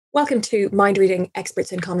Welcome to Mind Reading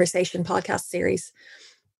Experts in Conversation podcast series.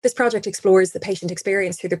 This project explores the patient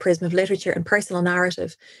experience through the prism of literature and personal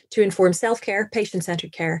narrative to inform self-care,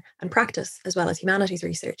 patient-centred care and practice, as well as humanities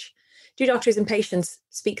research. Do doctors and patients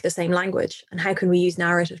speak the same language? And how can we use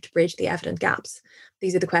narrative to bridge the evident gaps?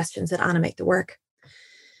 These are the questions that animate the work.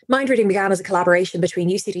 Mind Reading began as a collaboration between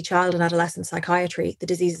UCD Child and Adolescent Psychiatry, the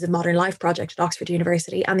Diseases of Modern Life project at Oxford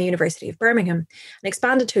University and the University of Birmingham, and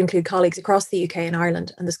expanded to include colleagues across the UK and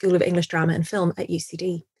Ireland and the School of English Drama and Film at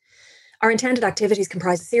UCD. Our intended activities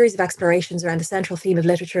comprise a series of explorations around the central theme of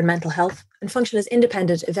literature and mental health and function as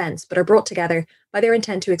independent events, but are brought together by their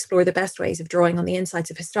intent to explore the best ways of drawing on the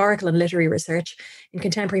insights of historical and literary research in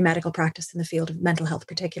contemporary medical practice in the field of mental health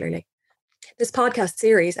particularly. This podcast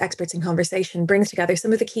series, Experts in Conversation, brings together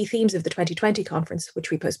some of the key themes of the 2020 conference, which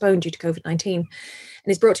we postponed due to COVID-19, and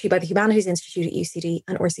is brought to you by the Humanities Institute at UCD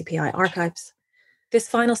and RCPI Archives. This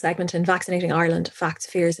final segment in Vaccinating Ireland, Facts,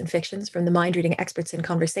 Fears and Fictions from the Mind Reading Experts in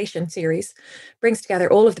Conversation series brings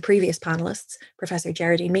together all of the previous panellists, Professor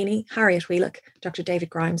Geraldine Meany, Harriet Wheelock, Dr. David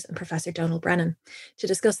Grimes and Professor Donal Brennan, to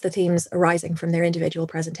discuss the themes arising from their individual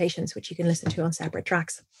presentations, which you can listen to on separate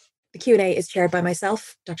tracks. The Q&A is chaired by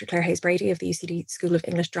myself, Dr. Claire Hayes-Brady of the UCD School of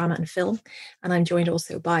English Drama and Film, and I'm joined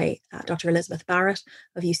also by Dr. Elizabeth Barrett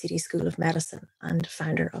of UCD School of Medicine and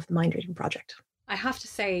founder of the Mind Reading Project. I have to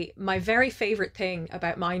say, my very favourite thing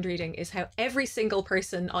about mind reading is how every single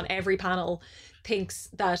person on every panel thinks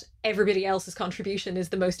that everybody else's contribution is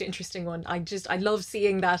the most interesting one. I love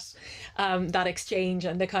seeing that that exchange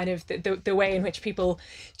and the kind of the way in which people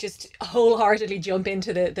just wholeheartedly jump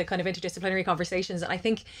into the kind of interdisciplinary conversations. And I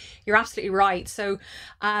think you're absolutely right. So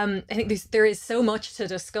I think there is so much to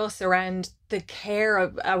discuss around the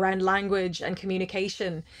care around language and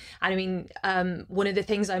communication. And I mean, one of the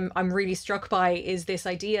things I'm really struck by is this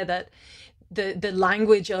idea that the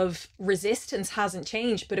language of resistance hasn't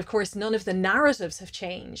changed, but of course none of the narratives have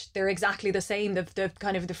changed. They're exactly the same, the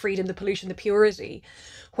kind of the freedom, the pollution, the purity,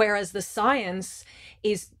 whereas the science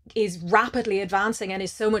is rapidly advancing and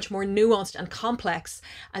is so much more nuanced and complex,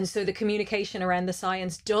 and so the communication around the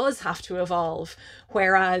science does have to evolve,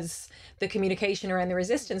 whereas the communication around the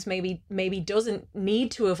resistance maybe doesn't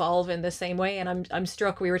need to evolve in the same way. And I'm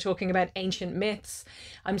struck, we were talking about ancient myths,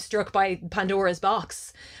 I'm struck by Pandora's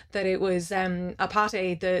box, that it was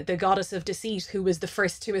Apate, the goddess of deceit, who was the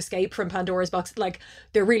first to escape from Pandora's box. Like,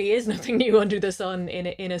 there really is nothing new under the sun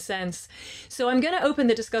in a sense. So I'm going to open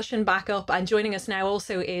the discussion back up, and joining us now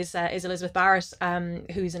also is Elizabeth Barrett,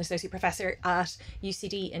 who's an associate professor at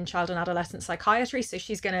UCD in child and adolescent psychiatry. So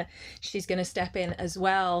she's gonna step in as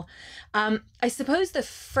well. I suppose the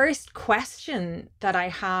first question that I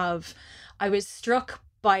have, I was struck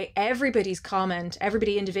by everybody's comment.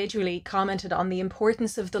 Everybody individually commented on the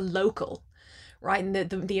importance of the local, right, and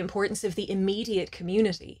the importance of the immediate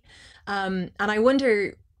community. And I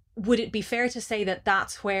wonder, would it be fair to say that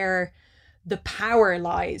that's where the power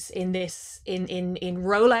lies in this, in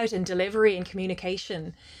rollout and delivery and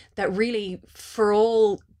communication, that really, for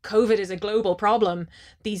all COVID is a global problem,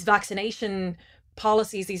 these vaccination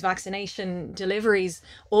policies, these vaccination deliveries,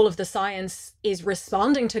 all of the science is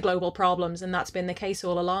responding to global problems, and that's been the case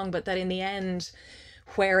all along, but that in the end,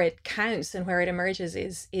 where it counts and where it emerges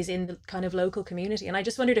is in the kind of local community. And I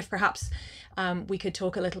just wondered if perhaps we could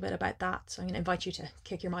talk a little bit about that. So I'm going to invite you to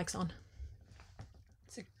kick your mics on.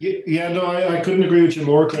 Yeah, no, I couldn't agree with you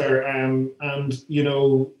more, Claire. And, you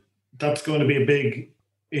know, that's going to be a big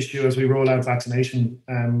issue as we roll out vaccination.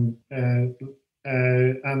 And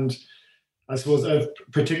I suppose,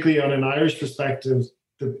 particularly on an Irish perspective,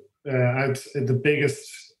 the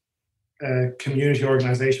biggest community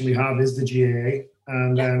organisation we have is the GAA.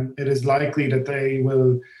 And it is likely that they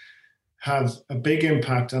will have a big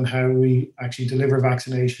impact on how we actually deliver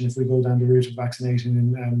vaccination if we go down the route of vaccinating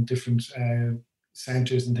in different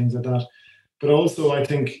centres and things like that. But also, I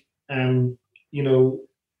think, you know,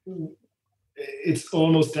 it's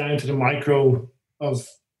almost down to the micro of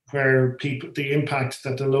where the impact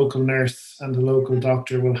that the local nurse and the local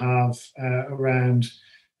doctor will have around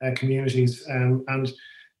communities. And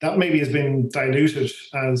that maybe has been diluted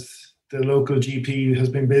as the local GP has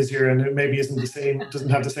been busier, and it maybe isn't the same, doesn't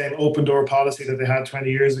have the same open door policy that they had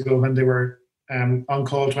 20 years ago when they were on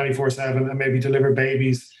call 24/7 and maybe delivered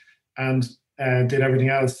babies and did everything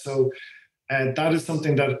else. So that is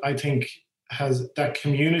something that I think that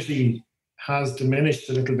community has diminished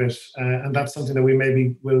a little bit, and that's something that we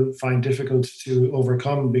maybe will find difficult to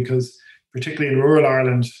overcome, because particularly in rural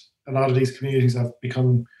Ireland, a lot of these communities have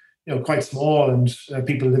become, you know, quite small, and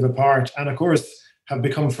people live apart, and of course have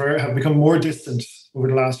become more distant over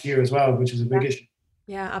the last year as well, which is a big issue.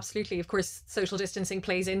 Yeah, absolutely. Of course, social distancing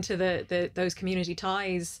plays into the those community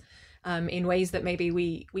ties in ways that maybe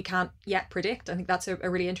we can't yet predict. I think that's a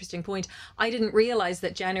really interesting point. I didn't realize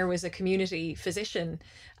that Jenner was a community physician,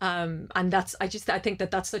 and I think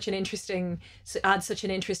that that's such an interesting adds such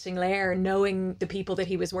an interesting layer. Knowing the people that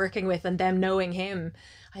he was working with and them knowing him,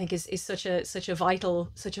 I think is such a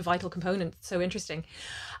vital component. So interesting.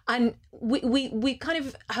 And we kind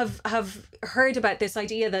of have heard about this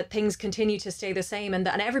idea that things continue to stay the same, and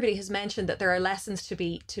everybody has mentioned that there are lessons to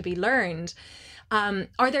be learned.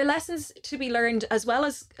 Are there lessons to be learned as well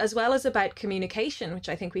as about communication, which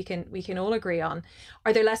I think we can all agree on?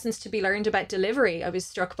 Are there lessons to be learned about delivery? I was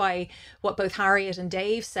struck by what both Harriet and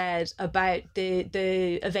Dave said about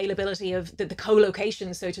the availability of the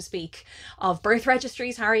co-location, so to speak, of birth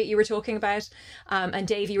registries. Harriet, you were talking about, and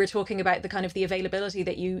Dave, you were talking about the kind of the availability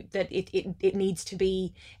that it needs to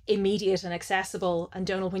be immediate and accessible. And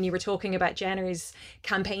Donal, when you were talking about Jenner's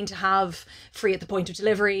campaign to have free at the point of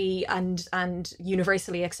delivery and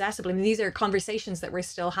universally accessible, I mean, these are conversations that we're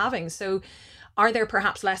still having. So are there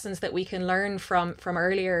perhaps lessons that we can learn from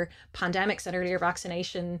earlier pandemics and earlier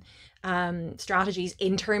vaccination strategies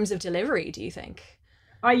in terms of delivery, do you think?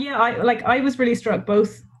 I was really struck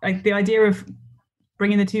both, like, the idea of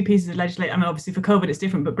bringing the two pieces of legislation. I mean, obviously for COVID it's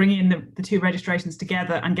different, but bringing in the two registrations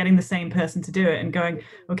together and getting the same person to do it and going,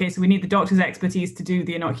 okay, so we need the doctor's expertise to do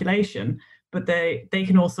the inoculation, but they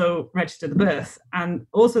can also register the birth, and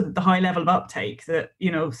also the high level of uptake that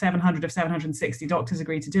 700 of 760 doctors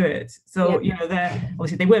agreed to do it. So they're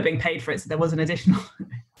obviously, they were being paid for it, so there was an additional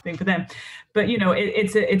thing for them. But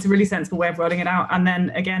it's a really sensible way of rolling it out. And then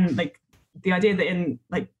again, like the idea that in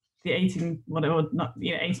like the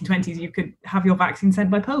 1820s you could have your vaccine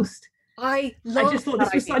sent by post. I just thought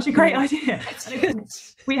this was such a great idea.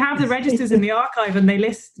 We have the registers in the archive, and they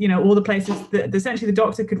list, all the places that essentially the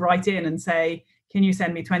doctor could write in and say, can you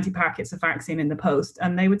send me 20 packets of vaccine in the post?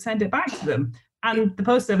 And they would send it back to them. And the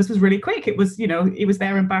post service was really quick. It was, it was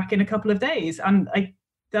there and back in a couple of days. And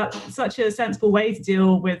that's such a sensible way to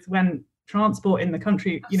deal with when transport in the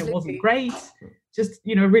country, wasn't great. Just,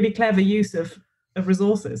 really clever use of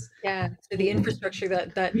resources. Yeah, so the infrastructure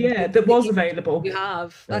that was available. You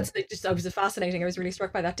have. That's I was fascinating. I was really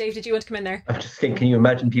struck by that. Dave, did you want to come in there? I'm just thinking, can you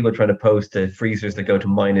imagine people trying to post to freezers that go to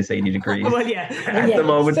minus 80 degrees well, at the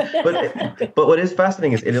moment? But what is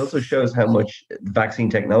fascinating is it also shows how much vaccine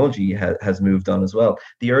technology has moved on as well.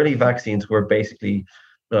 The early vaccines were basically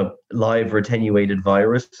live or attenuated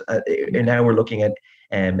virus, and now we're looking at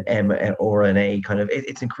mRNA kind of.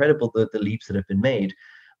 It's incredible the leaps that have been made.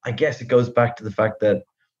 I guess it goes back to the fact that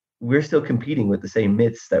we're still competing with the same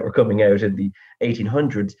myths that were coming out in the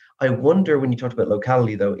 1800s. I wonder, when you talked about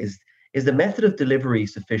locality, though, is the method of delivery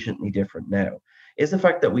sufficiently different now? Is the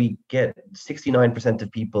fact that we get 69%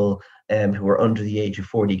 of people who are under the age of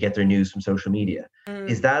 40 get their news from social media,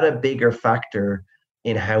 is that a bigger factor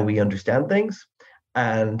in how we understand things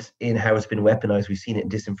and in how it's been weaponized? We've seen it in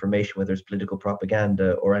disinformation, whether it's political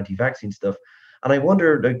propaganda or anti-vaccine stuff. And I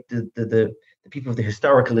wonder, like, the people with the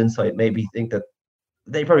historical insight maybe think that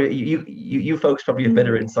they probably, you folks probably have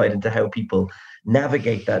better insight into how people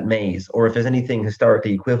navigate that maze, or if there's anything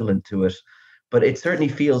historically equivalent to it. But it certainly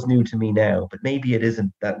feels new to me now, but maybe it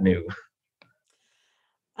isn't that new.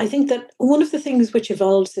 I think that one of the things which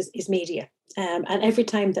evolves is media. And every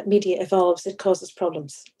time that media evolves, it causes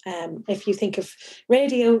problems. If you think of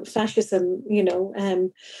radio, fascism,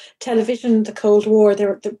 television, the Cold War,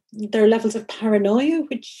 there are levels of paranoia,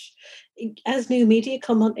 which, as new media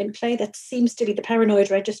come on in play, that seems to be the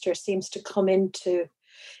paranoid register seems to come into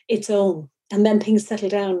its own. And then things settle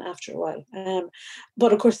down after a while.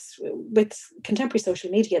 But of course, with contemporary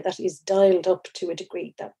social media, that is dialed up to a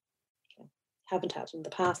degree that haven't had in the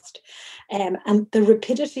past. And the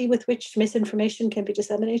rapidity with which misinformation can be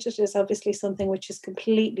disseminated is obviously something which is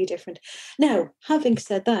completely different. Now, having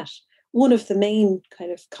said that, one of the main kind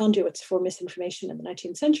of conduits for misinformation in the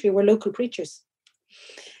 19th century were local preachers.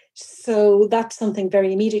 So that's something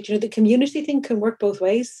very immediate. The community thing can work both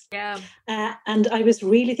ways. Yeah. And I was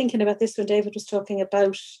really thinking about this when David was talking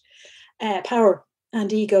about power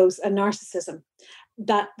and egos and narcissism,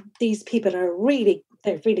 that these people are really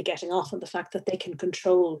getting off on the fact that they can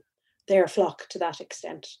control their flock to that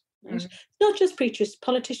extent. Right? Not just preachers,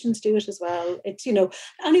 politicians do it as well. It's,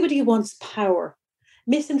 anybody who wants power.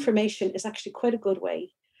 Misinformation is actually quite a good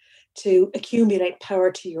way to accumulate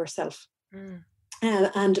power to yourself.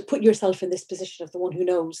 And put yourself in this position of the one who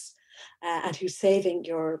knows and who's saving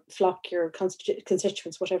your flock, your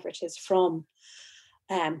constituents, whatever it is, from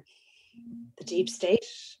the deep state,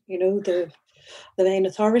 the main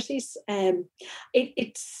authorities.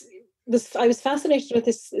 It's I was fascinated with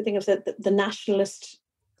this thing of the nationalist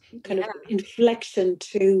kind of inflection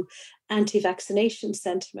to anti-vaccination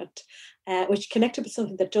sentiment, which connected with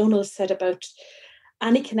something that Donald said about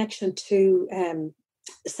any connection to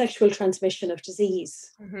sexual transmission of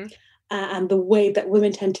disease. And the way that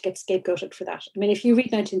women tend to get scapegoated for that. I mean, if you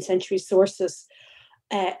read 19th century sources,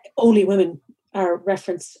 only women are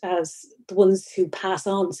referenced as the ones who pass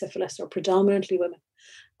on syphilis, or predominantly women.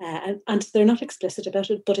 And they're not explicit about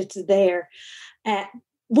it, but it's there.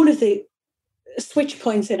 One of the switch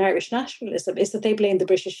points in Irish nationalism is that they blame the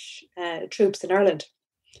British troops in Ireland,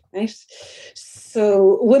 right?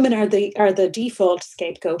 So women are the default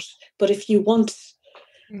scapegoat, but if you want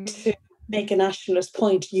to make a nationalist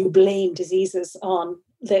point, you blame diseases on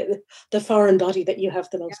the foreign body that you have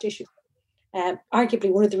the most issues.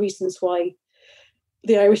 Arguably, one of the reasons why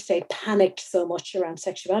the Irish state panicked so much around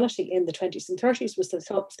sexuality in the 20s and 30s was they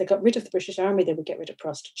thought if they got rid of the British Army, they would get rid of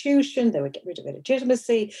prostitution, they would get rid of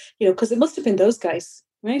illegitimacy, because it must have been those guys,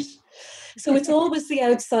 right? So it's always the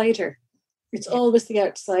outsider. It's always the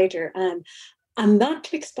outsider. And that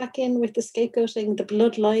clicks back in with the scapegoating, the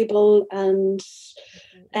blood libel, and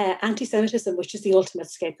anti-Semitism, which is the ultimate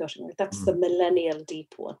scapegoating. Right? That's the millennial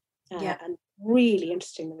deep one. And really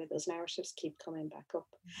interesting the way those narratives keep coming back up.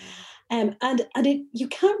 And you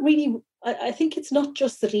can't really, I think it's not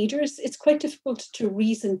just the leaders, it's quite difficult to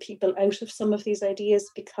reason people out of some of these ideas,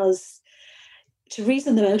 because to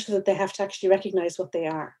reason them out of it, they have to actually recognize what they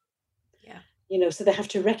are. So they have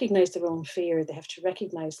to recognize their own fear, they have to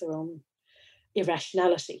recognize their own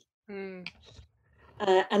irrationality.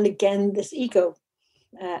 And again, this ego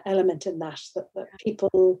element in that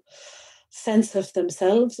people sense of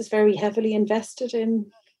themselves is very heavily invested in.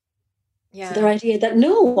 So their idea that,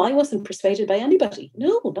 no, I wasn't persuaded by anybody.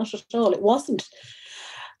 No, not at all. It wasn't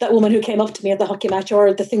that woman who came up to me at the hockey match,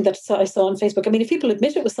 or the thing that I saw on Facebook. I mean, if people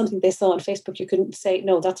admit it was something they saw on Facebook, you couldn't say,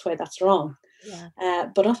 no, that's why that's wrong.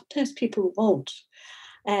 But oftentimes people won't.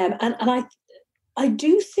 And I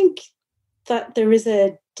do think that there is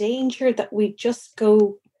a danger that we just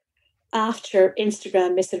go after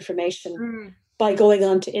Instagram misinformation by going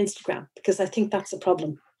on to Instagram, because I think that's a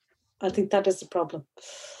problem. I think that is a problem.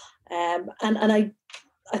 And I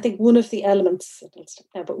think one of the elements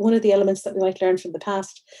that we might learn from the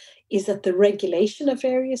past is that the regulation of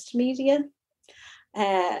various media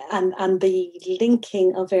and the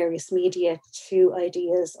linking of various media to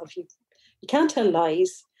ideas of you can't tell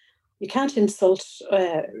lies, you can't insult,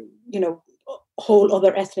 whole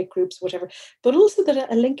other ethnic groups, whatever, but also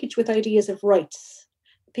that a linkage with ideas of rights.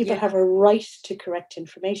 People have a right to correct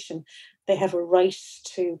information. They have a right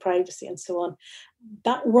to privacy and so on.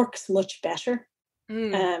 That works much better,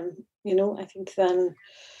 I think, than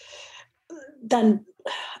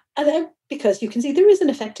because you can see there is an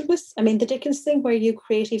effectiveness. I mean, the Dickens thing where you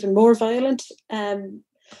create even more violent,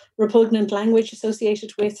 repugnant language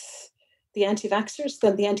associated with the anti-vaxxers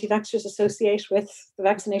than the anti-vaxxers associate with the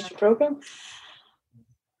vaccination program.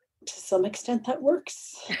 To some extent, that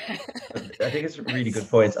works. I think it's a really good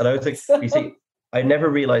point. And I was like, you see, I never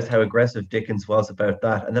realized how aggressive Dickens was about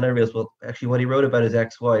that. And then I realized, well, actually, what he wrote about his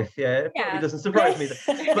ex-wife, it probably doesn't surprise me.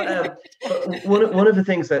 But one of the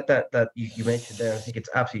things that you mentioned there, I think it's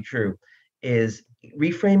absolutely true, is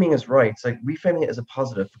reframing as rights, like reframing it as a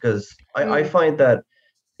positive, because I find that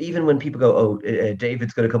even when people go,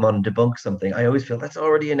 David's going to come on and debunk something, I always feel that's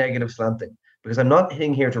already a negative slanting, because I'm not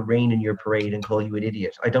hitting here to rain in your parade and call you an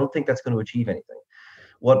idiot. I don't think that's going to achieve anything.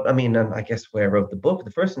 And I guess where I wrote the book,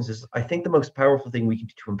 the first instance is, I think the most powerful thing we can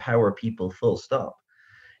do to empower people, full stop,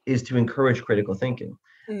 is to encourage critical thinking.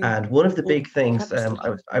 And one of the big things,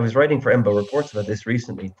 I was writing for Embo Reports about this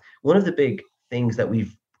recently. One of the big things that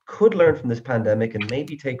we could learn from this pandemic and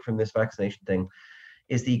maybe take from this vaccination thing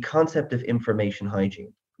is the concept of information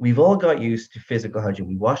hygiene. We've all got used to physical hygiene.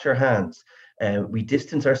 We wash our hands. We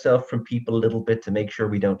distance ourselves from people a little bit to make sure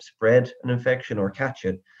we don't spread an infection or catch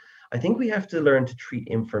it. I think we have to learn to treat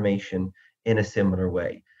information in a similar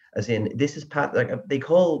way. As in, this is they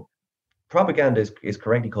call propaganda is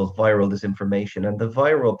correctly called viral disinformation, and the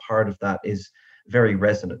viral part of that is very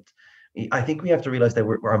resonant. I think we have to realize that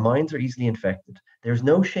our minds are easily infected. There's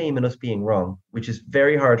no shame in us being wrong, which is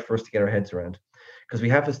very hard for us to get our heads around, because we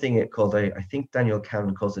have this thing called, I think Daniel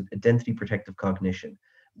Kahneman calls it identity protective cognition.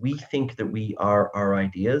 We think that we are our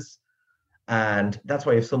ideas. And that's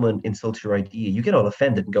why if someone insults your idea, you get all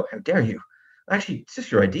offended and go, how dare you? Actually, it's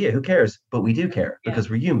just your idea. Who cares? But we do care because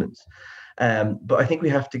we're humans. But I think we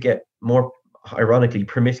have to get more, ironically,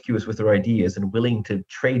 promiscuous with our ideas and willing to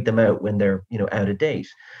trade them out when they're, out of date.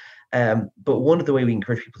 But one of the way we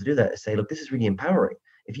encourage people to do that is say, look, this is really empowering.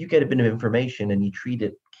 If you get a bit of information and you treat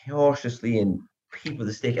it cautiously and keep with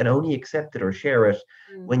the stick and only accept it or share it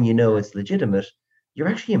when you know it's legitimate, you're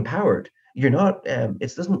actually empowered. You're not,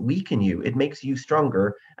 it doesn't weaken you. It makes you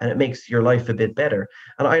stronger and it makes your life a bit better.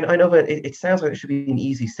 And I know that it sounds like it should be an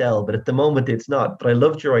easy sell, but at the moment it's not. But I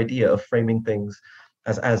loved your idea of framing things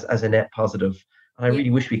as a net positive. And I really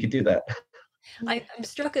wish we could do that. I'm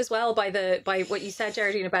struck as well by what you said,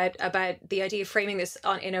 Geraldine, about the idea of framing this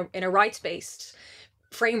in a rights-based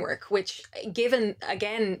framework, which, given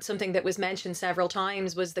again something that was mentioned several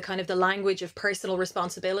times, was the kind of the language of personal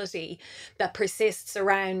responsibility that persists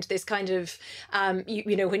around this kind of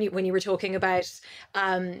you know, when you were talking about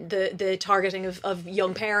the targeting of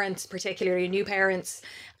young parents, particularly new parents,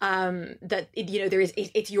 that you know,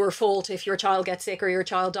 it's your fault if your child gets sick or your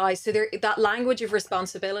child dies. So there, that language of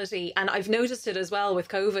responsibility, and I've noticed it as well with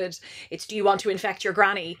COVID. It's, do you want to infect your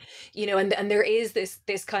granny? You know, and there is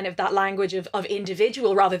this kind of that language of individual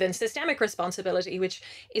rather than systemic responsibility, which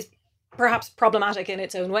is perhaps problematic in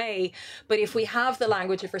its own way. But if we have the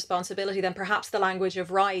language of responsibility, then perhaps the language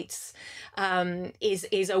of rights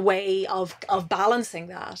is a way of balancing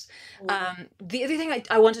that. The other thing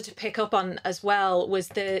I wanted to pick up on as well was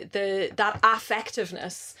that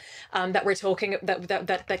affectiveness that we're talking,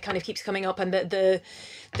 that kind of keeps coming up, and the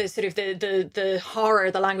sort of the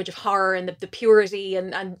horror, the language of horror, and the purity,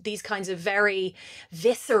 and these kinds of very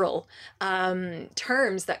visceral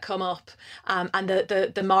terms that come up, and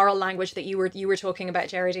the moral language that you were talking about,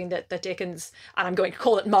 Geraldine, that Dickens, and I'm going to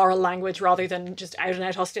call it moral language rather than just out and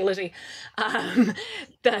out hostility,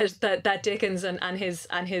 that Dickens and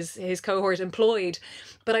his cohort employed.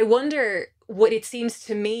 But I wonder, what it seems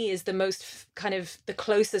to me is the most kind of the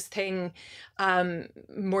closest thing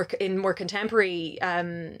more contemporary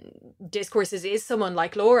discourses is someone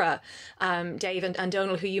like Laura, Dave and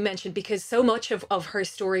Donal, who you mentioned, because so much of her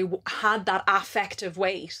story had that affective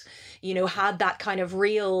weight, you know, had that kind of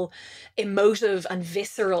real emotive and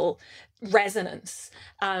visceral resonance.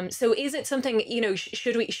 So is it something, you know,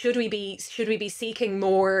 should we be seeking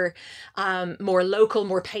more local,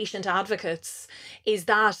 more patient advocates? Is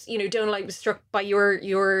that, you know, Donal, I was struck by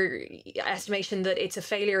your estimation that it's a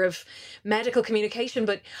failure of medical communication,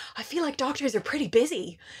 but I feel like doctors are pretty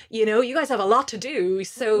busy. You know, you guys have a lot to do.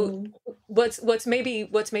 So what's maybe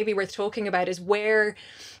worth talking about is where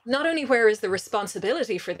is the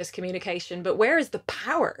responsibility for this communication, but where is the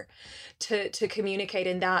power to communicate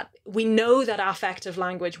in that? We know that affective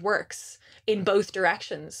language works in both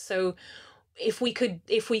directions. So if we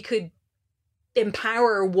could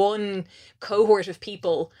empower one cohort of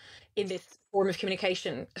people in this form of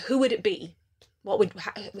communication, who would it be?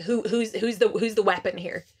 Who's the weapon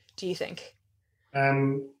here, do you think?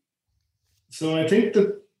 So I think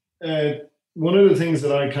that one of the things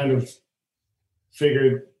that I kind of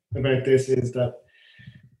figured about this is that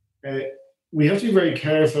we have to be very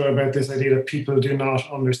careful about this idea that people do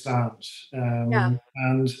not understand.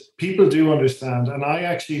 And people do understand. And I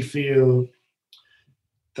actually feel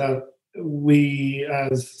that we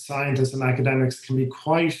as scientists and academics can be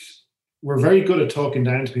we're very good at talking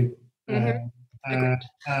down to people.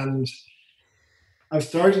 And I've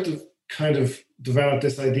started to kind of develop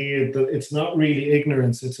this idea that it's not really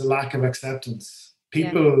ignorance, it's a lack of acceptance.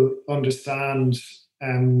 People understand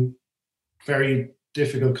very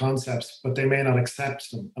difficult concepts, but they may not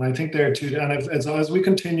accept them. And I think there are two, and as we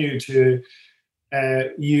continue to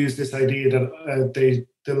use this idea that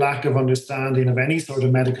the lack of understanding of any sort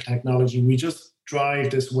of medical technology, we just drive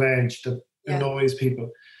this wedge that annoys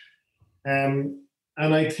people. And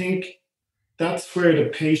I think that's where the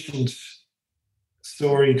patient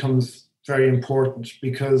story comes very important,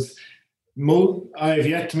 because I've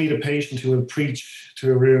yet to meet a patient who will preach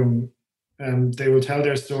to a room. They will tell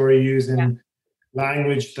their story using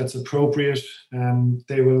language that's appropriate.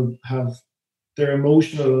 They will have their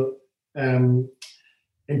emotional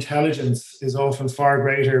intelligence is often far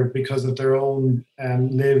greater because of their own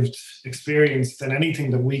lived experience than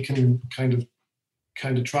anything that we can kind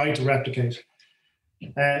of try to replicate.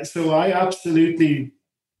 So I absolutely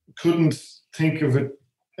couldn't think of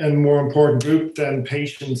a more important group than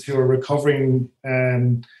patients who are recovering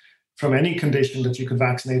from any condition that you could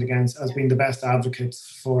vaccinate against as being the best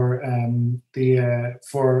advocates for any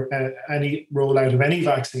rollout of any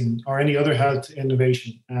vaccine or any other health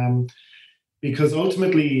innovation. Because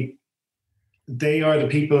ultimately, they are the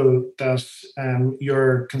people that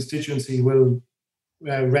your constituency will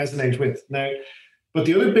resonate with. Now, but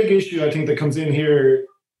the other big issue I think that comes in here,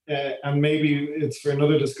 and maybe it's for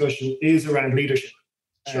another discussion, is around leadership.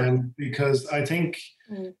 Sure. Because I think,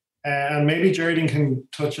 and maybe Geraldine can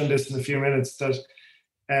touch on this in a few minutes, that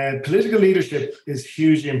political leadership is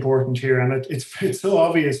hugely important here. And it's so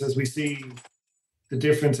obvious as we see the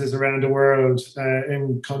differences around the world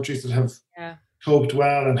in countries that have coped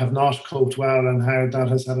well and have not coped well, and how that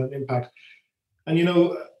has had an impact. And, you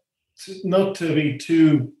know, not to be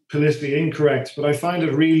too politically incorrect, but I find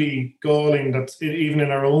it really galling that even in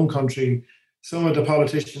our own country, some of the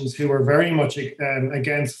politicians who are very much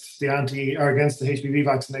against the HPV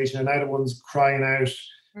vaccination are now the ones crying out,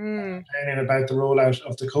 complaining about the rollout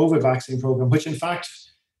of the COVID vaccine program, which in fact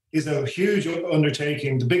is a huge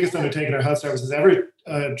undertaking, the biggest undertaking our health service has ever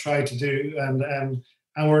tried to do, and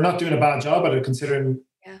we're not doing a bad job at it, considering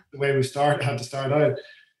the way we had to start out.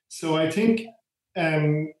 So I think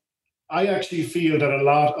I actually feel that a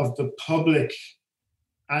lot of the public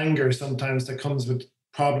anger sometimes that comes with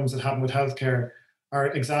problems that happen with healthcare are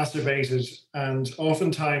exacerbated, and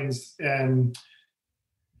oftentimes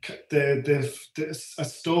this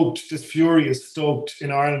fury is stoked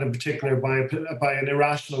in Ireland in particular by an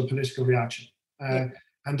irrational political reaction, and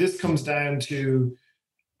this comes down to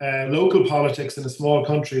local politics in a small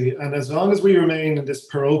country. And as long as we remain in this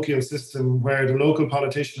parochial system where the local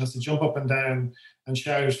politician has to jump up and down and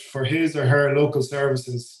shout for his or her local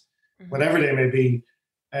services, whatever they may be,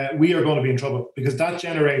 we are going to be in trouble, because that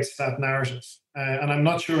generates that narrative. And I'm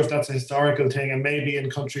not sure if that's a historical thing, and maybe in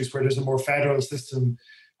countries where there's a more federal system,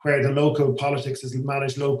 where the local politics is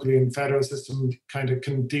managed locally and federal system kind of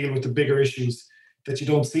can deal with the bigger issues, that you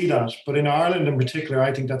don't see that. But in Ireland in particular,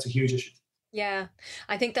 I think that's a huge issue. Yeah,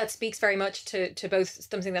 I think that speaks very much to both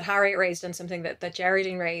something that Harriet raised and something that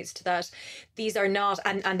Geraldine raised, that these are not,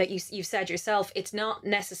 and that you've said yourself, it's not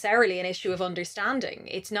necessarily an issue of understanding.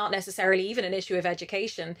 It's not necessarily even an issue of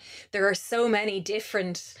education. There are so many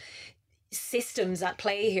different systems at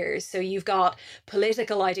play here. So you've got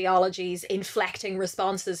political ideologies inflecting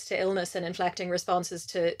responses to illness and inflecting responses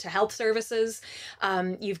to health services.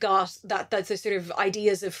 You've got that's the sort of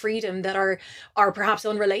ideas of freedom that are perhaps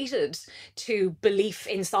unrelated to belief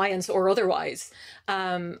in science or otherwise.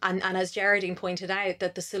 And as Geraldine pointed out,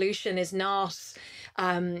 that the solution is not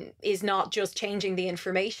just changing the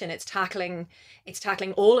information. It's tackling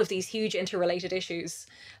all of these huge interrelated issues,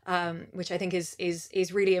 which I think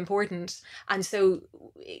is really important. And so,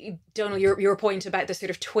 Donal, your point about the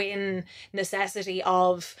sort of twin necessity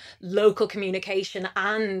of local communication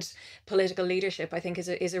and political leadership, I think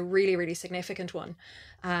is a really, really significant one.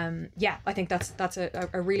 I think that's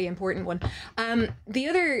a really important one. The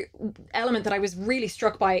other element that I was really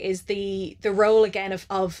struck by is the role again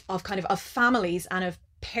of families and of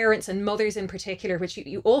parents and mothers in particular, which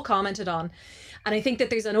you all commented on. And I think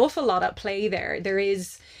that there's an awful lot at play there. There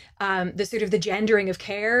is the sort of the gendering of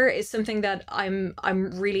care is something that I'm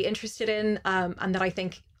really interested in, and that I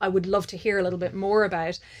think I would love to hear a little bit more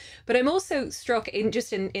about. But I'm also struck in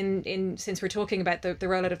since we're talking about the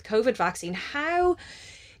rollout of the COVID vaccine, how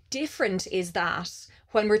different is that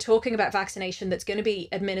when we're talking about vaccination that's going to be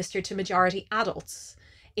administered to majority adults?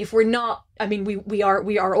 If we're not, I mean, we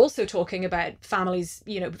are also talking about families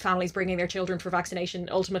bringing their children for vaccination.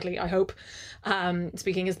 Ultimately, I hope,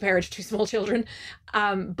 speaking as the parent of two small children,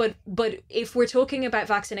 but if we're talking about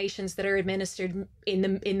vaccinations that are administered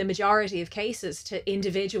in the majority of cases to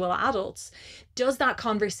individual adults, does that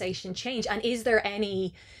conversation change? And is there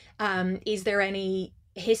any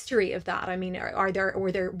history of that? I mean,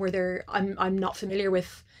 were there? I'm not familiar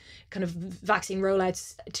with kind of vaccine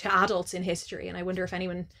rollouts to adults in history, and I wonder if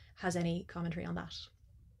anyone has any commentary on that.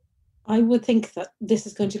 I would think that this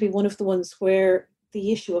is going to be one of the ones where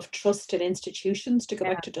the issue of trust in institutions, to go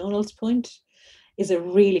back to Donald's point, is a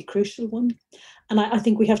really crucial one. And I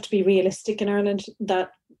think we have to be realistic in Ireland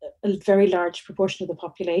that a very large proportion of the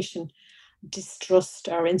population distrust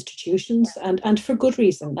our institutions, and for good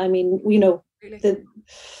reason. I mean, really?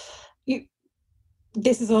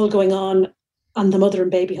 This is all going on the mother and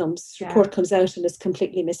baby homes report comes out and is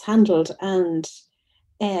completely mishandled. And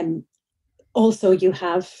also you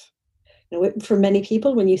have, for many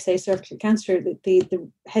people, when you say cervical cancer, the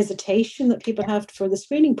hesitation that people have for the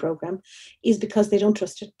screening program is because they don't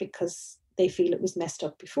trust it, because they feel it was messed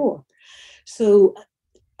up before. So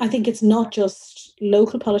I think it's not just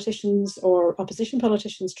local politicians or opposition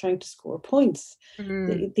politicians trying to score points.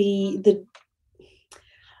 Mm-hmm.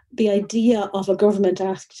 The idea of a government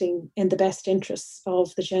acting in the best interests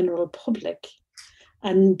of the general public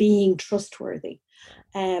and being trustworthy.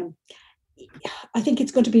 I think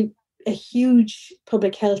it's going to be a huge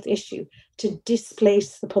public health issue to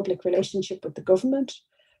displace the public relationship with the government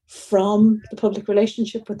from the public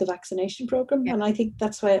relationship with the vaccination program. Yeah. And I think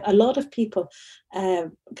that's why a lot of people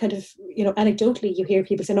anecdotally, you hear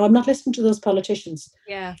people say, no, I'm not listening to those politicians.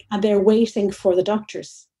 Yeah. And they're waiting for the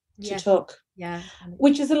doctors to talk. Yeah.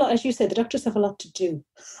 Which is a lot, as you said, the doctors have a lot to do.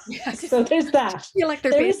 Yeah. So there's that. I feel like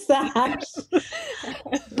there is that.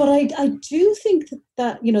 But I do think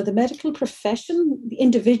that, the medical profession, the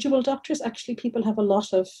individual doctors, actually people have a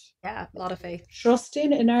lot of faith, trust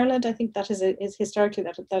in Ireland. I think that is historically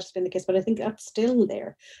that's been the case, but I think that's still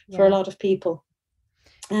there for a lot of people.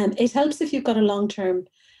 It helps if you've got a long-term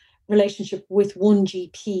relationship with one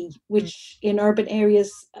GP, which in urban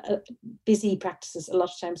areas, busy practices, a lot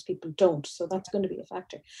of times people don't. So that's going to be a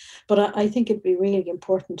factor. But I think it'd be really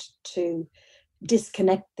important to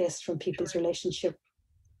disconnect this from people's relationship.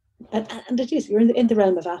 And it is, you're in the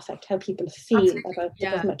realm of affect, how people feel about the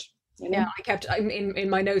government. Yeah, I kept in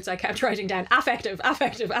my notes. I kept writing down affective.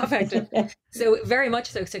 So very much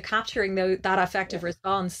so. So capturing that affective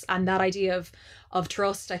response and that idea of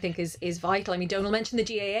trust, I think, is vital. I mean, Donal mentioned the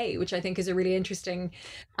GAA, which I think is a really interesting.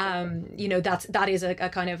 That is a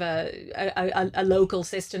kind of a local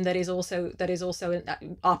system that is also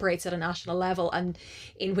operates at a national level, and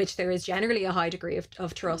in which there is generally a high degree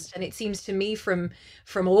of trust. And it seems to me from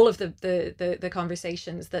all of the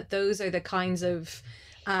conversations that those are the kinds of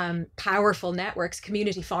powerful networks.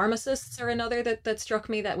 Community pharmacists are another that struck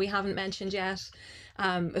me that we haven't mentioned yet,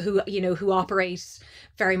 who operate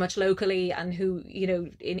very much locally, and who,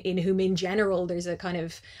 in whom in general there's a kind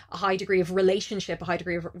of a high degree of relationship, a high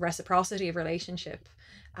degree of reciprocity of relationship,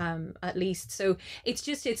 at least. So it's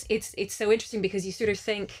so interesting, because you sort of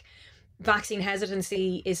think vaccine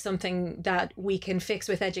hesitancy is something that we can fix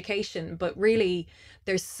with education, but really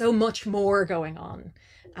there's so much more going on.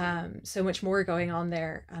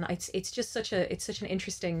 There, and it's just such an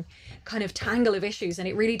interesting kind of tangle of issues, and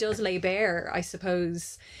it really does lay bare, I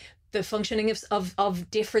suppose, the functioning of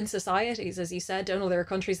different societies. As you said, Donal, there are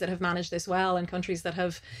countries that have managed this well and countries that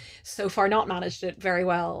have so far not managed it very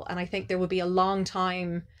well, and I think there will be a long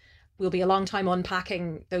time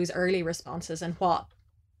unpacking those early responses and what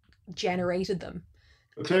generated them.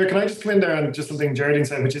 Claire, can I just come in there and just something Geraldine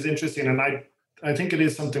said, which is interesting, and I think it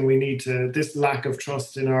is something we need to, this lack of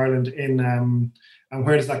trust in Ireland and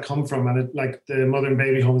where does that come from? And like the mother and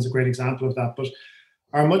baby home is a great example of that. But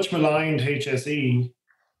our much maligned HSE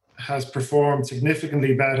has performed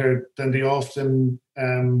significantly better than the often,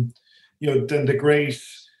 than the great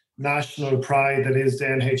national pride that is the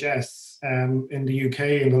NHS in the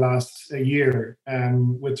UK in the last year,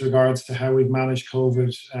 with regards to how we've managed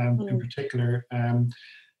COVID in particular. And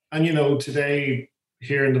today,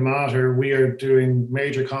 here in the Mater, we are doing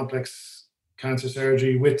major complex cancer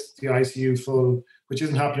surgery with the ICU full, which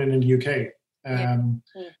isn't happening in the UK.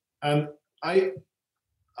 And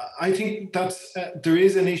I think that's there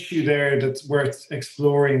is an issue there that's worth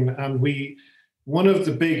exploring. And one of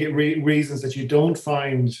the big reasons that you don't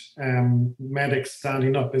find medics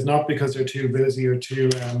standing up is not because they're too busy or too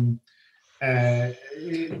or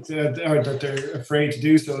that they're afraid to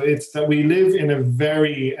do so. It's that we live in a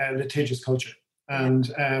very litigious culture. And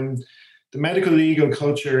the medical legal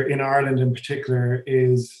culture in Ireland in particular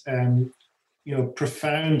is,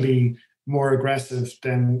 profoundly more aggressive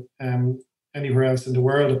than anywhere else in the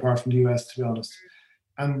world apart from the US, to be honest.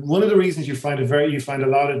 And one of the reasons you find a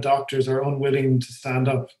lot of doctors are unwilling to stand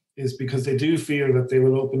up is because they do feel that they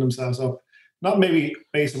will open themselves up, not maybe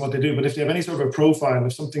based on what they do, but if they have any sort of a profile,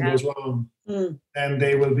 if something goes wrong, then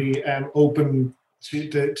they will be open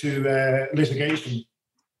to litigation.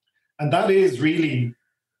 And that is really,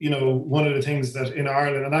 one of the things that in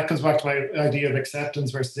Ireland, and that comes back to my idea of acceptance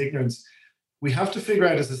versus ignorance. We have to figure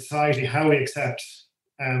out as a society how we accept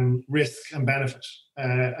risk and benefit.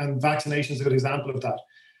 And vaccination is a good example of that.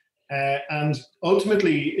 And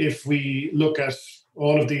ultimately, if we look at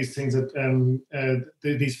all of these things that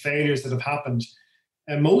these failures that have happened,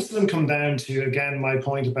 most of them come down to, again, my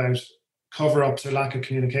point about cover-ups or lack of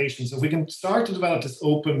communication. So if we can start to develop this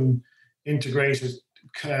open, integrated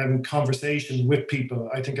conversation with people,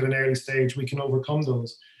 I think at an early stage we can overcome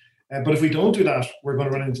those. But if we don't do that, we're going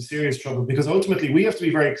to run into serious trouble, because ultimately we have to be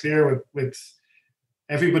very clear with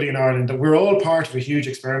everybody in Ireland that we're all part of a huge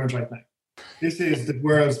experiment right now. This is the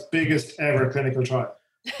world's biggest ever clinical trial.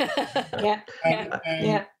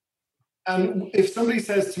 And if somebody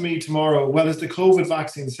says to me tomorrow, well, is the COVID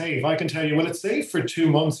vaccine safe? I can tell you, well, it's safe for 2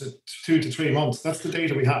 months, 2 to 3 months. That's the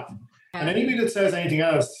data we have. And anybody that says anything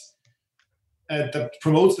else that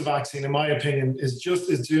promotes the vaccine, in my opinion, is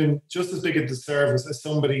doing just as big a disservice as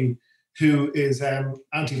somebody who is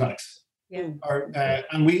anti-vax.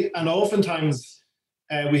 And oftentimes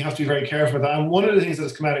we have to be very careful with that. And one of the things that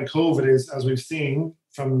has come out in COVID is, as we've seen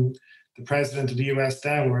from the president of the US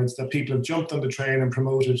downwards, that people have jumped on the train and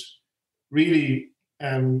promoted really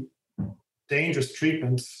dangerous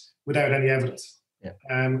treatments without any evidence.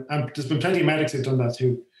 And there's been plenty of medics who've done that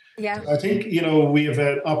too. Yeah. I think, we have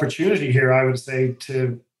an opportunity here, I would say,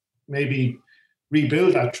 to maybe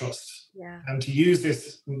rebuild that trust and to use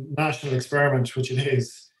this national experiment, which it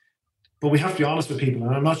is. But we have to be honest with people,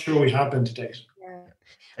 and I'm not sure we have been to date. Yeah.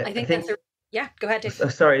 I think that's go ahead, Dave.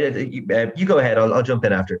 Sorry, you go ahead. I'll jump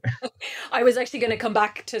in after. I was actually going to come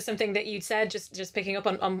back to something that you'd said, just picking up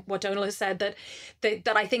on what Donal has said, that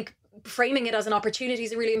I think framing it as an opportunity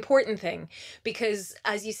is a really important thing, because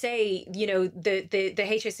as you say, the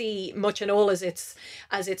HSE, much and all as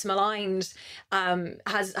it's maligned,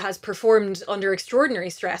 has performed under extraordinary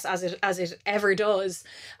stress as it ever does,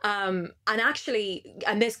 and actually,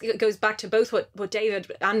 and this goes back to both what David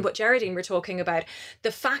and what Geraldine were talking about,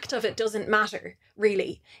 the fact of it doesn't matter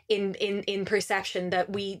really in perception, that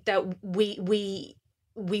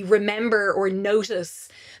we remember or notice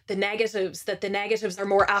the negatives, that the negatives are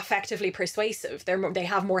more affectively persuasive. They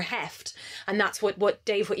have more heft. And that's what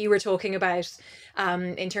Dave, what you were talking about,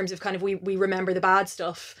 in terms of kind of we remember the bad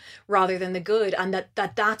stuff rather than the good. And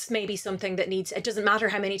that's maybe something that needs, it doesn't matter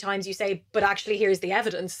how many times you say, but actually here's the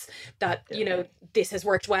evidence that, this has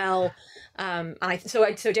worked well.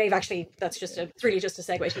 So Dave, actually, it's really just a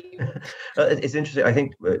segue to you. It's interesting. I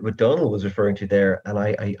think what Donal was referring to there, and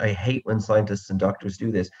I hate when scientists and doctors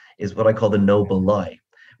do this, is what I call the noble lie.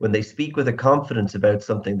 When they speak with a confidence about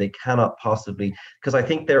something they cannot possibly, because I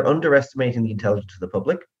think they're underestimating the intelligence of the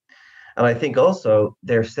public. And I think also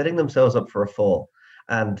they're setting themselves up for a fall.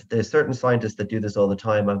 And there's certain scientists that do this all the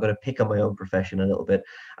time. I'm going to pick on my own profession a little bit.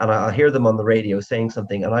 And I'll hear them on the radio saying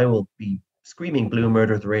something, and I will be screaming blue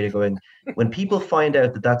murder at the radio going, when people find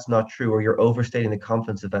out that that's not true, or you're overstating the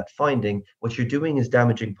confidence of that finding, what you're doing is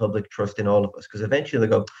damaging public trust in all of us, because eventually they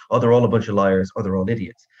go, oh, they're all a bunch of liars, or they're all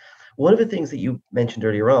idiots. One of the things that you mentioned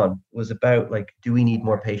earlier on was about, like, do we need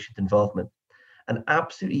more patient involvement? And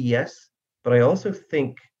absolutely yes, but I also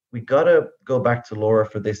think we got to go back to Laura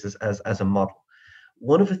for this as a model.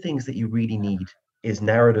 One of the things that you really need is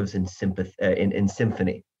narratives in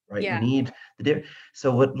symphony. Right. Yeah. You need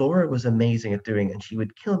so what Laura was amazing at doing, and she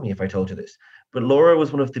would kill me if I told you this, but Laura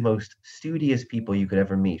was one of the most studious people you could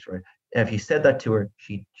ever meet, right? And if you said that to her,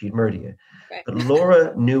 she'd murder you. Right. But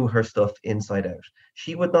Laura knew her stuff inside out.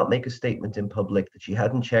 She would not make a statement in public that she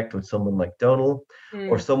hadn't checked with someone like Donal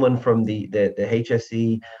or someone from the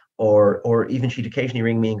HSE, or even she'd occasionally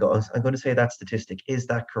ring me and go, I'm going to say that statistic. Is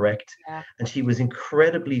that correct? Yeah. And she was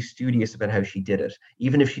incredibly studious about how she did it,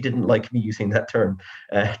 even if she didn't like me using that term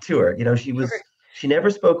to her. She never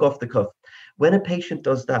spoke off the cuff. When a patient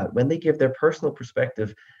does that, when they give their personal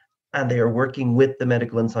perspective and they are working with the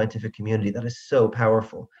medical and scientific community, that is so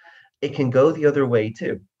powerful. It can go the other way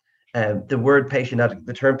too. The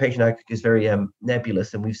term patient advocate is very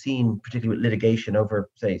nebulous, and we've seen, particularly with litigation over,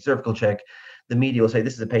 say, cervical check, the media will say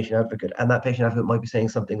this is a patient advocate, and that patient advocate might be saying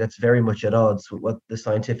something that's very much at odds with what the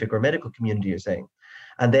scientific or medical community are saying,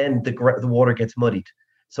 and then the water gets muddied.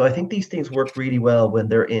 So I think these things work really well when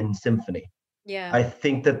they're in symphony. Yeah. I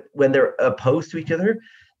think that when they're opposed to each other,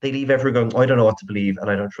 they leave everyone going, I don't know what to believe, and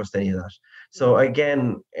I don't trust any of that. So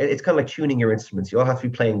again, it's kind of like tuning your instruments. You all have to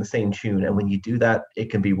be playing the same tune, and when you do that, it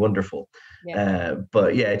can be wonderful. Yeah.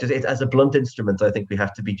 But yeah, it's as a blunt instrument, I think we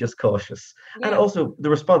have to be just cautious. Yeah. And also the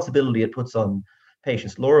responsibility it puts on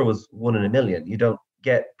patients. Laura was 1 in a million. You don't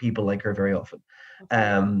get people like her very often.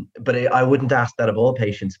 Okay. But I wouldn't ask that of all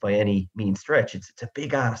patients by any mean stretch. It's a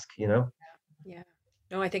big ask, Yeah.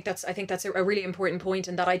 No, I think that's a really important point,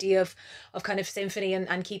 and that idea of kind of symphony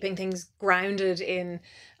and keeping things grounded in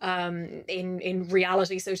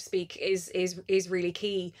reality, so to speak, is really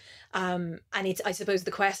key. And I suppose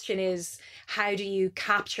the question is, how do you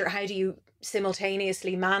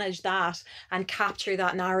simultaneously manage that and capture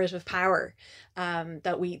that narrative power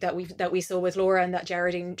that we saw with Laura, and that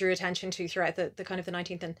Geraldine drew attention to throughout the kind of the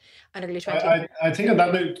 19th and early 20th. I think on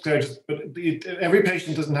that note, but every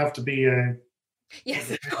patient doesn't have to be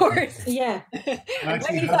yes, of course. Yeah. And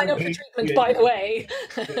when you sign up for treatment, by the way.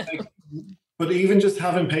 But even just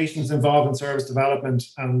having patients involved in service development,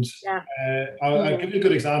 and I'll give you a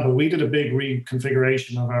good example. We did a big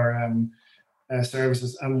reconfiguration of our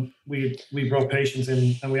services, and we brought patients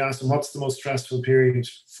in, and we asked them, what's the most stressful period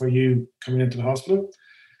for you coming into the hospital?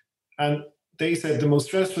 And they said the most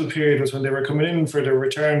stressful period was when they were coming in for their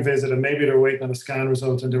return visit, and maybe they were waiting on a scan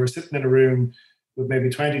result, and they were sitting in a room with maybe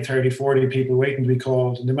 20, 30, 40 people waiting to be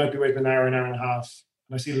called, and they might be waiting an hour and a half.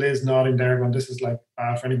 And I see Liz nodding there going, this is like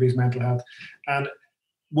bad for anybody's mental health. And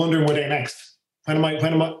wondering where they next. When am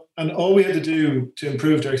I? And all we had to do to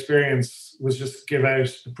improve their experience was just give out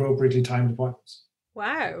appropriately timed appointments.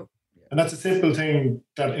 Wow. And that's a simple thing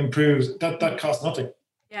that improves, that costs nothing.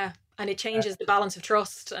 Yeah. and it changes the balance of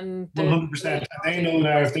trust and 100%. And they know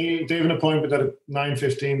now if they have an appointment at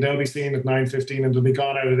 9:15, they'll be seen at 9:15 and they'll be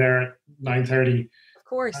gone out of there at 9:30. Of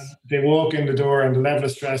course. And they walk in the door and the level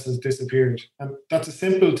of stress has disappeared. And that's a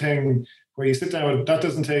simple thing where you sit down, that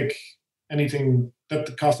doesn't take anything,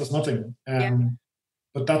 that costs us nothing.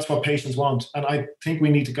 But that's what patients want. And I think we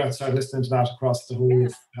need to start listening to that across the whole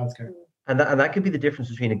of healthcare. And that could be the difference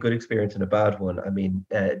between a good experience and a bad one. I mean,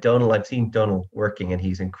 Donal, I've seen Donal working, and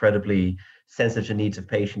he's incredibly sensitive to needs of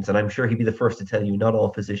patients. And I'm sure he'd be the first to tell you not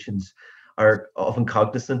all physicians are often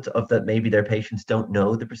cognizant of that. Maybe their patients don't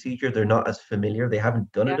know the procedure. They're not as familiar. They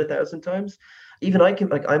haven't done it 1,000 times. Even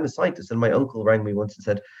I'm a scientist, and my uncle rang me once and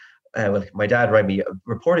said, well, my dad rang me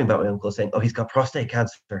reporting about my uncle saying, oh, he's got prostate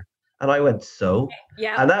cancer. And I went, so?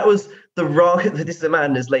 Yeah. And that was the wrong, this is a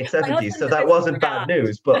man in his late 70s, so that wasn't bad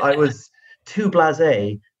news. But I was too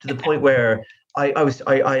blasé to the point where I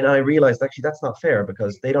realized actually that's not fair,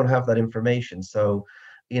 because they don't have that information. So,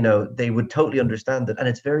 they would totally understand that. And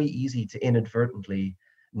it's very easy to inadvertently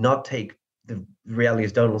not take the reality,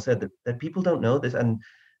 as Donal said, that people don't know this. And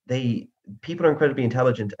people are incredibly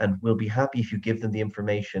intelligent and will be happy if you give them the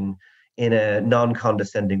information in a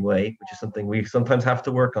non-condescending way, which is something we sometimes have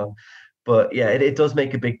to work on. But yeah, it does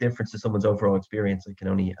make a big difference to someone's overall experience, I can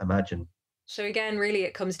only imagine. So again, really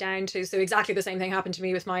it comes down to, so exactly the same thing happened to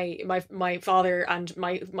me with my father and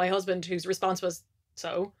my husband, whose response was,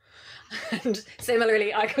 so? And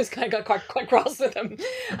similarly, I got quite cross with him,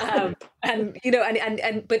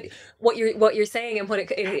 but what you're saying, and what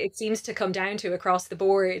it seems to come down to across the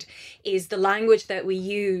board, is the language that we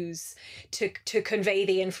use to convey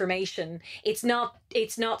the information. It's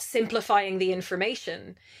not simplifying the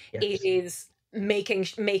information. Yes. It is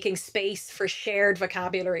making space for shared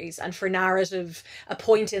vocabularies and for narrative, a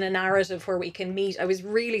point in a narrative where we can meet. I was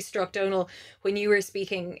really struck, Donal, when you were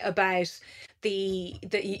speaking about the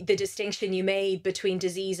distinction you made between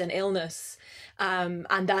disease and illness, and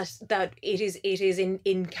that it is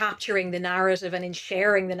in capturing the narrative and in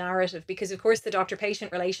sharing the narrative, because of course the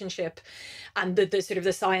doctor-patient relationship and the sort of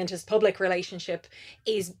the scientist-public relationship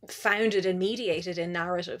is founded and mediated in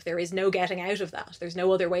narrative. There is no getting out of that. There's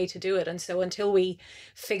no other way to do it. And so until we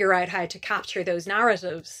figure out how to capture those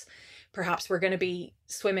narratives, perhaps we're going to be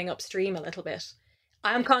swimming upstream a little bit.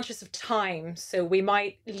 I am conscious of time, so we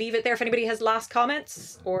might leave it there if anybody has last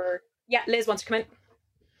comments. Or yeah, Liz wants to come in.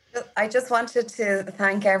 I just wanted to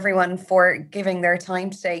thank everyone for giving their time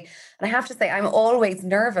today. And I have to say, I'm always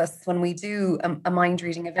nervous when we do a mind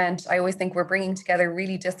reading event. I always think we're bringing together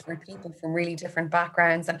really disparate people from really different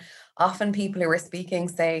backgrounds. And often people who are speaking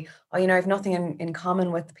say, oh, I have nothing in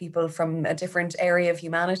common with people from a different area of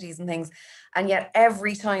humanities and things. And yet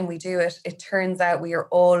every time we do it, it turns out we are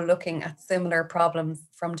all looking at similar problems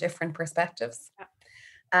from different perspectives.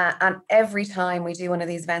 And every time we do one of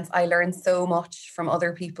these events, I learn so much from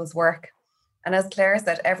other people's work. And as Claire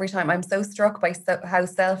said, every time I'm so struck by how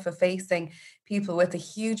self-effacing people with a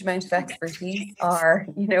huge amount of expertise are.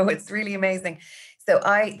 It's really amazing. So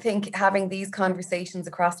I think having these conversations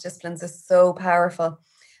across disciplines is so powerful.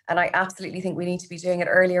 And I absolutely think we need to be doing it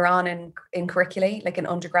earlier on in curricula, like in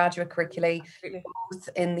undergraduate curricula, both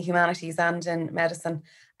in the humanities and in medicine,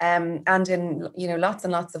 and in lots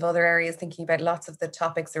and lots of other areas, thinking about lots of the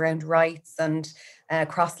topics around rights and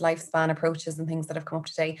cross lifespan approaches and things that have come up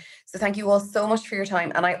today. So thank you all so much for your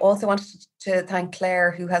time. And I also wanted to thank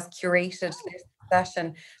Claire, who has curated this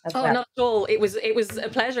session as well. Not at all. It was a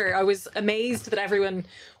pleasure. I was amazed that everyone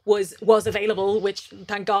was available, which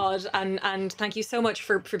thank God, and thank you so much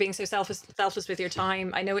for being so selfless with your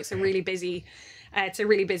time. I know it's a really busy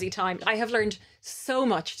time. I have learned so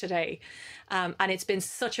much today, and it's been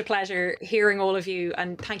such a pleasure hearing all of you,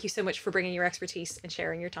 and thank you so much for bringing your expertise and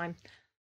sharing your time.